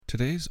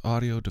Today's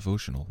audio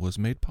devotional was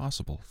made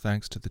possible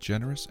thanks to the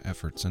generous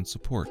efforts and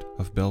support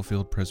of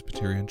Bellefield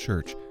Presbyterian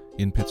Church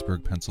in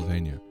Pittsburgh,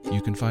 Pennsylvania.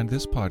 You can find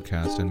this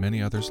podcast and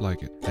many others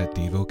like it at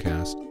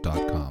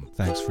devocast.com.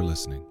 Thanks for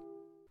listening.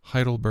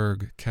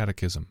 Heidelberg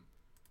Catechism.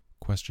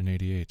 Question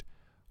 88.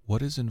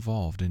 What is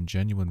involved in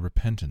genuine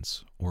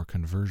repentance or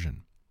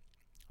conversion?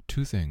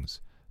 Two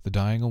things: the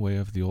dying away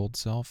of the old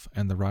self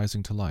and the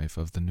rising to life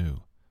of the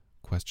new.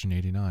 Question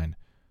 89.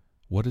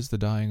 What is the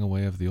dying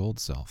away of the old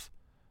self?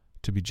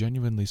 To be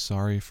genuinely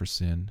sorry for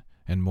sin,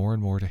 and more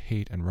to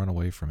hate and run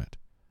away from it.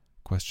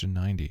 Question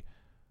 90.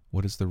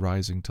 What is the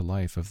rising to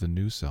life of the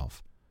new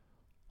self?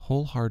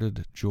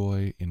 Wholehearted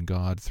joy in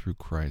God through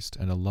Christ,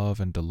 and a love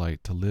and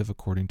delight to live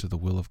according to the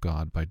will of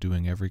God by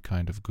doing every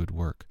kind of good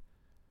work.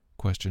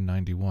 Question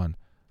 91.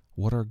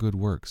 What are good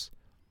works?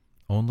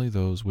 Only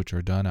those which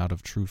are done out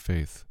of true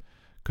faith,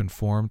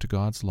 conform to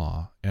God's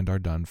law, and are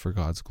done for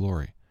God's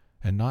glory,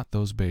 and not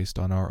those based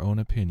on our own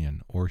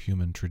opinion or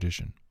human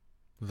tradition.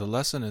 The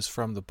lesson is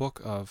from the book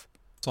of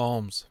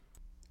Psalms.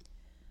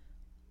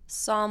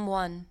 Psalm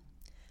 1.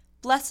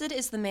 Blessed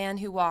is the man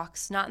who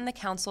walks not in the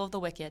counsel of the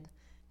wicked,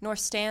 nor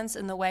stands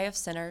in the way of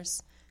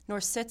sinners, nor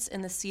sits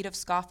in the seat of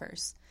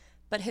scoffers.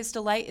 But his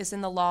delight is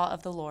in the law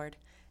of the Lord,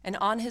 and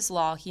on his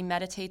law he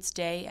meditates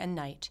day and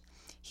night.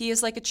 He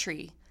is like a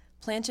tree,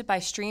 planted by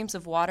streams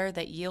of water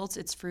that yields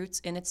its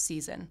fruits in its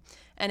season,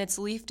 and its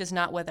leaf does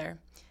not wither.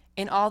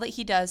 In all that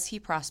he does he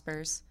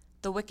prospers.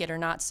 The wicked are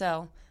not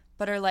so,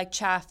 but are like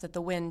chaff that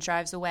the wind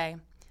drives away.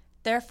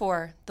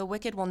 Therefore the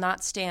wicked will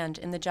not stand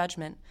in the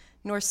judgment,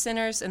 nor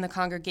sinners in the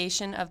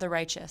congregation of the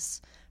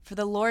righteous. For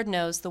the Lord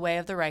knows the way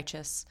of the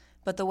righteous,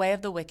 but the way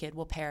of the wicked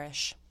will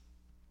perish.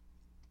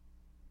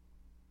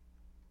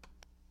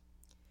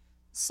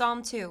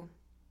 Psalm 2.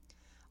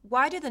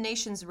 Why do the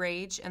nations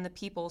rage and the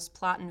peoples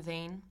plot in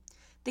vain?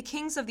 The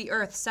kings of the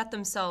earth set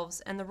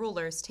themselves, and the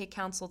rulers take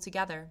counsel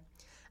together,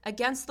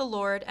 against the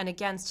Lord and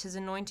against his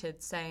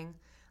anointed, saying,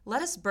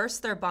 Let us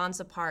burst their bonds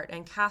apart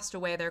and cast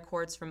away their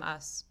cords from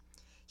us.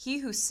 He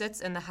who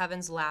sits in the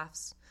heavens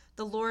laughs.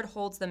 The Lord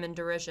holds them in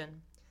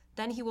derision.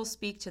 Then he will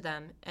speak to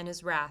them in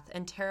his wrath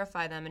and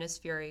terrify them in his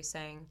fury,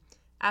 saying,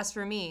 As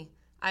for me,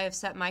 I have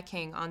set my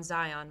king on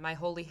Zion, my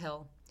holy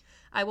hill.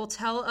 I will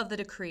tell of the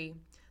decree.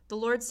 The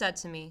Lord said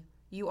to me,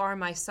 You are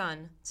my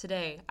son.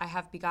 Today I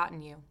have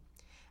begotten you.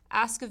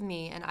 Ask of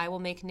me, and I will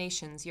make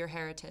nations your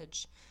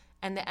heritage,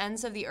 and the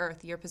ends of the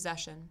earth your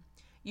possession.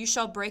 You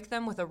shall break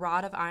them with a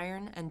rod of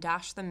iron and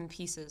dash them in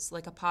pieces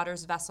like a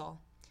potter's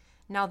vessel.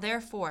 Now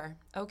therefore,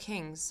 O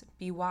kings,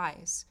 be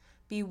wise.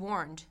 Be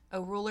warned,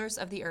 O rulers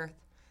of the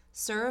earth.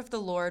 Serve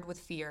the Lord with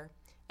fear,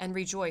 and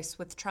rejoice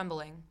with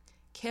trembling.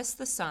 Kiss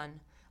the Son,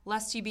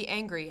 lest he be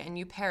angry and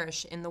you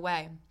perish in the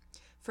way.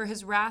 For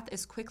his wrath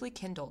is quickly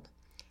kindled.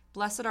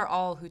 Blessed are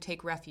all who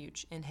take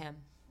refuge in him.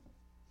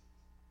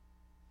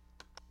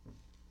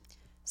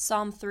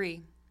 Psalm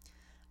 3.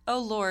 O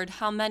Lord,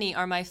 how many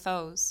are my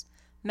foes?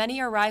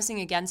 Many are rising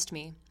against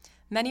me.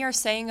 Many are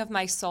saying of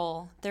my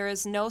soul, There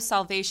is no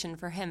salvation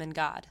for him in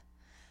God.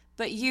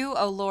 But you,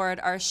 O Lord,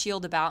 are a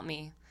shield about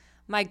me,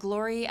 my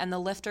glory and the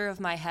lifter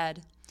of my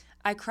head.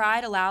 I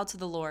cried aloud to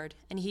the Lord,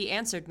 and he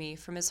answered me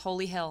from his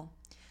holy hill.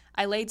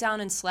 I lay down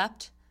and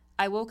slept.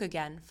 I woke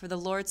again, for the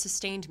Lord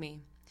sustained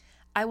me.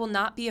 I will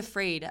not be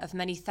afraid of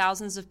many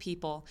thousands of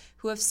people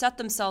who have set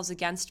themselves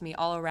against me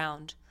all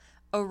around.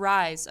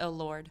 Arise, O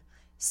Lord.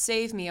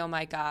 Save me, O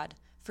my God.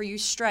 For you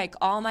strike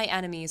all my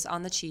enemies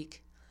on the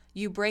cheek.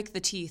 You break the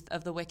teeth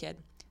of the wicked.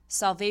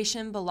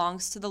 Salvation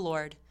belongs to the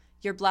Lord.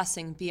 Your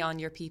blessing be on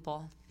your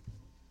people.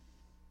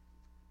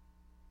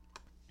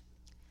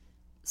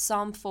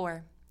 Psalm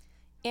 4.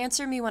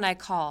 Answer me when I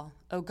call,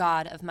 O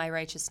God of my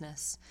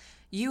righteousness.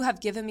 You have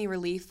given me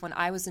relief when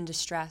I was in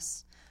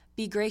distress.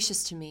 Be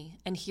gracious to me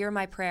and hear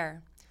my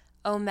prayer.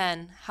 O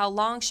men, how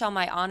long shall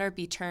my honor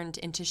be turned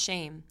into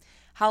shame?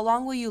 How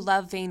long will you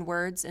love vain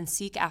words and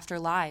seek after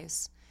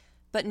lies?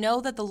 But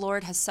know that the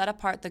Lord has set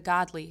apart the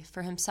godly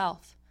for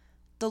himself.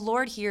 The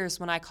Lord hears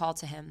when I call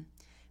to him.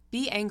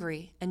 Be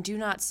angry and do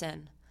not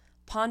sin.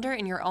 Ponder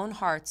in your own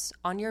hearts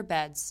on your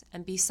beds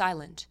and be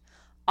silent.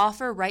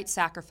 Offer right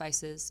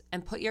sacrifices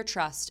and put your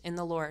trust in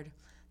the Lord.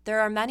 There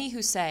are many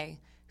who say,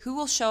 Who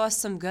will show us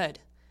some good?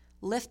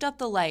 Lift up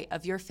the light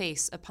of your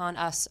face upon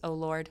us, O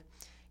Lord.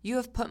 You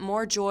have put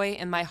more joy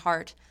in my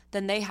heart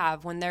than they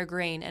have when their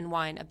grain and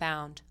wine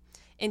abound.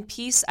 In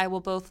peace I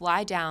will both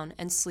lie down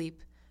and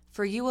sleep.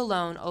 For you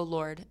alone, O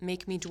Lord,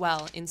 make me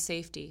dwell in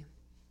safety.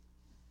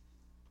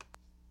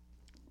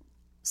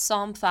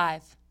 Psalm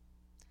 5.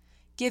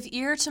 Give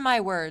ear to my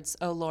words,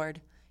 O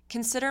Lord.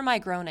 Consider my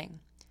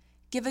groaning.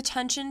 Give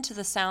attention to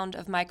the sound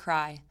of my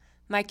cry,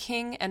 my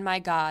King and my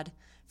God,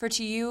 for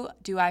to you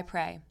do I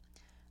pray.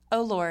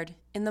 O Lord,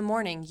 in the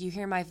morning you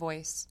hear my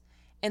voice.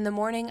 In the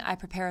morning I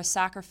prepare a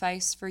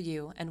sacrifice for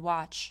you and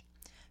watch.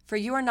 For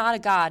you are not a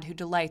God who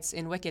delights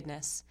in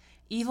wickedness.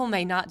 Evil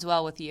may not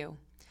dwell with you.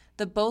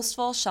 The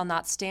boastful shall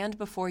not stand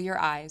before your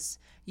eyes.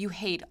 You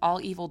hate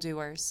all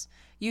evildoers.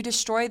 You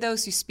destroy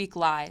those who speak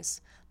lies.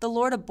 The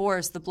Lord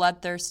abhors the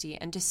bloodthirsty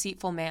and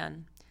deceitful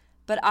man.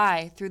 But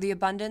I, through the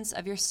abundance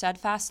of your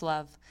steadfast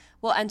love,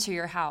 will enter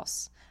your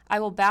house. I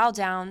will bow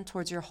down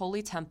towards your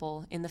holy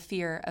temple in the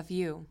fear of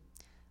you.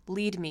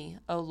 Lead me,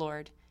 O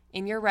Lord,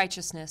 in your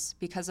righteousness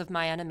because of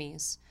my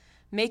enemies.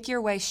 Make your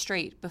way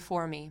straight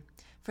before me,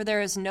 for there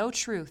is no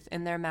truth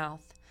in their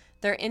mouth.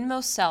 Their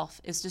inmost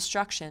self is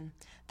destruction.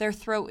 Their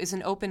throat is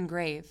an open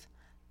grave.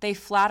 They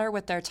flatter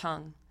with their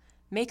tongue.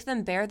 Make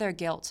them bear their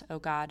guilt, O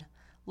God.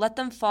 Let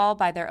them fall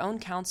by their own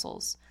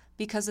counsels.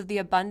 Because of the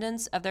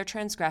abundance of their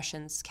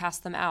transgressions,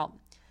 cast them out,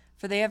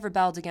 for they have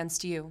rebelled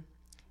against you.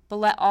 But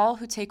let all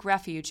who take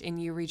refuge in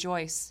you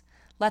rejoice.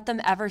 Let them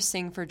ever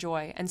sing for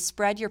joy, and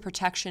spread your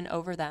protection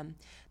over them,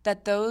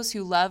 that those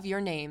who love your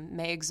name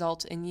may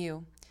exult in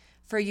you.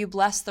 For you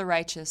bless the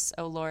righteous,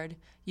 O Lord.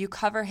 You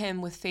cover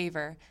him with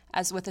favor,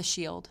 as with a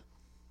shield.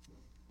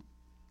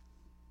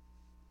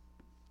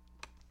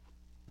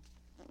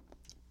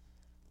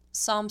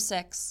 Psalm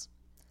 6.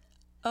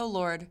 O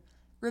Lord,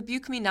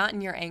 rebuke me not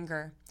in your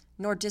anger,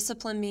 nor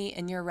discipline me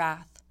in your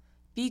wrath.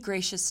 Be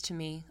gracious to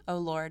me, O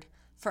Lord,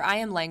 for I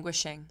am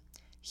languishing.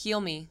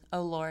 Heal me,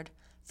 O Lord,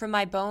 for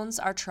my bones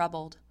are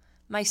troubled.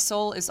 My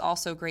soul is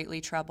also greatly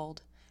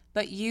troubled.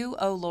 But you,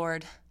 O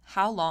Lord,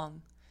 how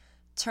long?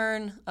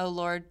 Turn, O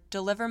Lord,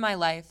 deliver my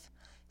life.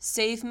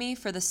 Save me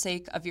for the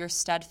sake of your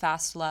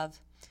steadfast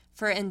love.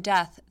 For in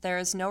death there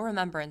is no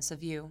remembrance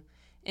of you.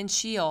 In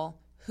Sheol,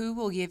 who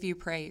will give you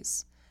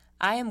praise?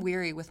 I am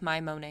weary with my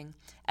moaning.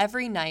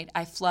 Every night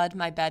I flood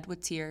my bed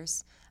with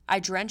tears. I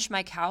drench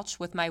my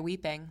couch with my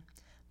weeping.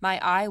 My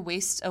eye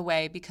wastes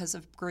away because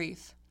of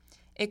grief.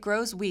 It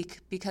grows weak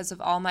because of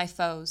all my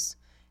foes.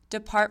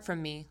 Depart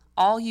from me,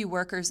 all you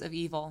workers of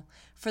evil,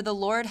 for the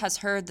Lord has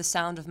heard the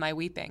sound of my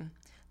weeping.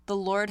 The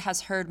Lord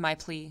has heard my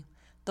plea.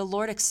 The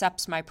Lord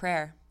accepts my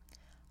prayer.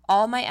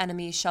 All my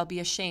enemies shall be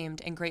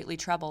ashamed and greatly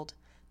troubled.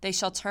 They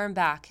shall turn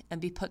back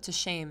and be put to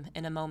shame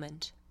in a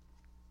moment.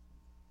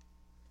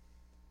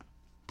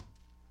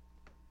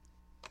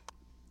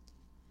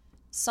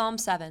 Psalm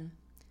 7.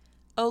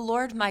 O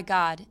Lord my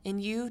God, in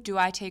you do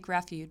I take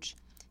refuge.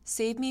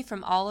 Save me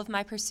from all of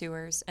my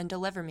pursuers and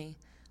deliver me,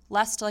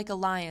 lest like a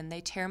lion they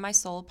tear my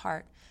soul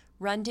apart,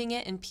 rending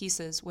it in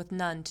pieces with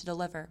none to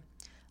deliver.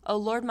 O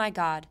Lord my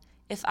God,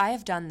 if I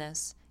have done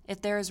this,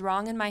 if there is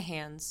wrong in my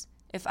hands,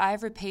 if I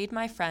have repaid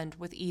my friend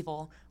with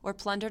evil or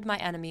plundered my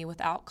enemy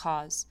without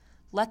cause,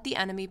 let the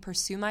enemy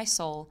pursue my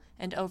soul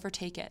and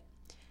overtake it,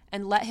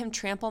 and let him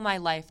trample my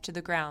life to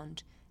the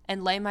ground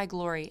and lay my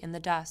glory in the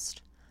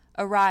dust.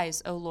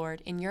 Arise, O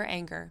Lord, in your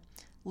anger.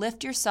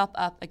 Lift yourself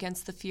up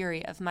against the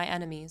fury of my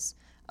enemies.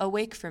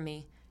 Awake for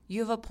me.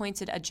 You have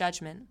appointed a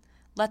judgment.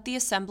 Let the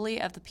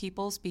assembly of the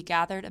peoples be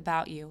gathered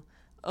about you.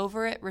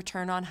 Over it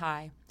return on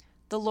high.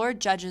 The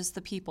Lord judges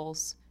the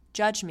peoples.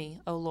 Judge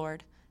me, O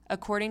Lord,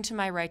 according to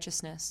my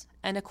righteousness,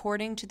 and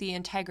according to the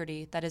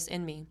integrity that is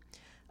in me.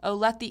 O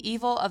let the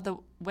evil of the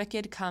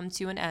wicked come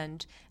to an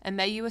end, and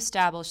may you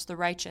establish the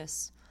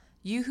righteous.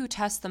 You who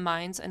test the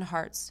minds and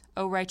hearts,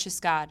 O righteous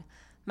God,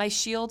 my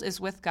shield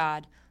is with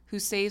God, who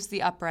saves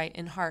the upright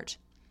in heart.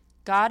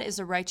 God is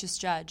a righteous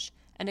judge,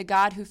 and a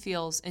God who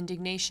feels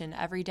indignation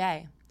every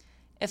day.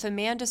 If a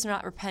man does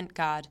not repent,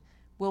 God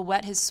will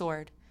whet his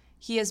sword.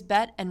 He has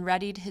bet and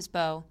readied his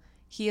bow.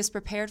 He has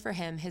prepared for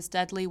him his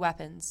deadly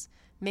weapons,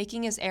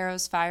 making his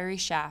arrows fiery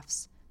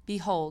shafts.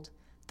 Behold,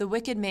 the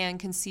wicked man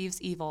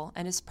conceives evil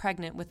and is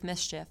pregnant with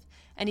mischief,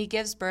 and he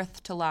gives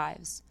birth to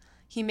lies.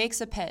 He makes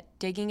a pit,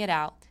 digging it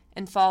out,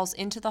 and falls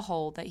into the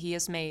hole that he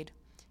has made.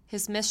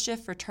 His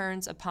mischief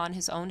returns upon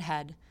his own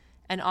head,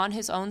 and on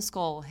his own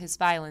skull his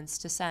violence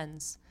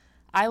descends.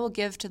 I will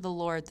give to the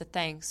Lord the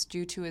thanks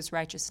due to his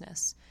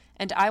righteousness,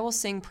 and I will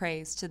sing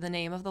praise to the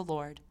name of the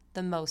Lord,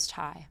 the Most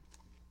High.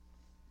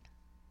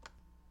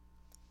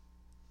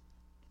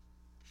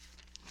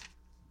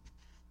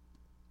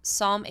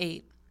 Psalm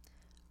 8.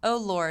 O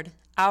Lord,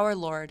 our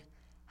Lord,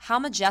 how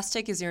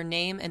majestic is your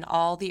name in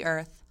all the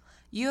earth.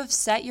 You have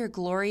set your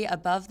glory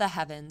above the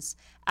heavens,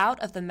 out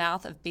of the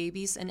mouth of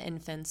babies and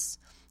infants.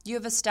 You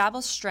have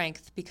established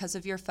strength because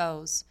of your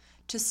foes,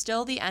 to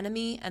still the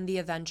enemy and the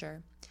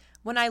avenger.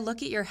 When I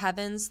look at your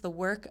heavens, the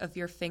work of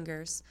your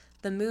fingers,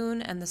 the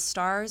moon and the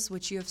stars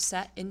which you have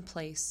set in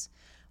place,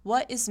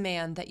 what is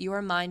man that you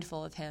are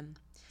mindful of him,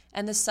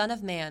 and the son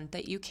of man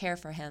that you care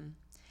for him?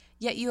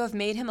 Yet you have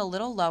made him a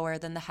little lower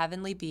than the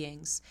heavenly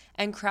beings,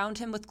 and crowned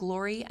him with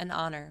glory and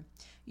honor.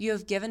 You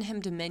have given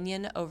him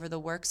dominion over the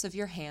works of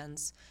your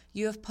hands.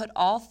 You have put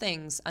all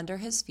things under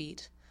his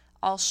feet,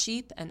 all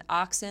sheep and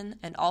oxen,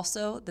 and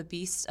also the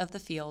beasts of the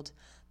field,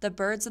 the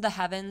birds of the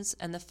heavens,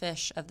 and the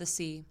fish of the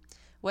sea,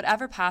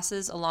 whatever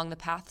passes along the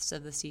paths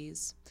of the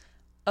seas.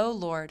 O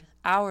Lord,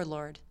 our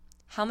Lord,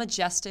 how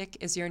majestic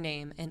is your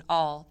name in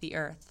all the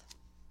earth.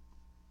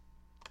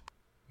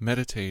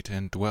 Meditate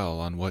and dwell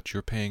on what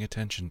you're paying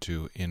attention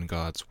to in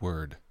God's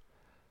Word.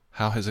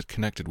 How has it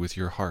connected with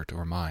your heart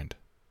or mind?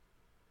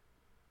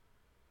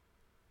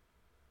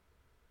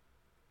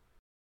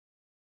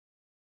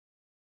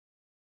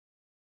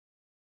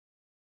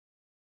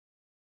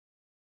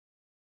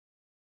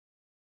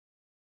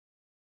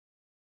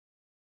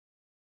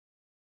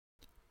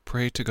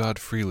 Pray to God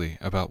freely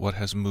about what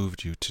has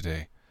moved you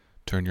today.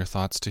 Turn your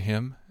thoughts to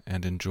Him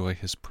and enjoy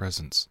His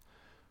presence.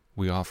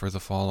 We offer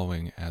the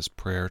following as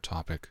prayer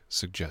topic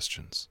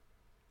suggestions.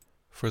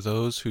 For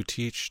those who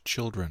teach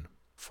children,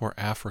 for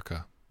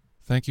Africa.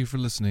 Thank you for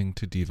listening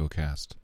to DevoCast.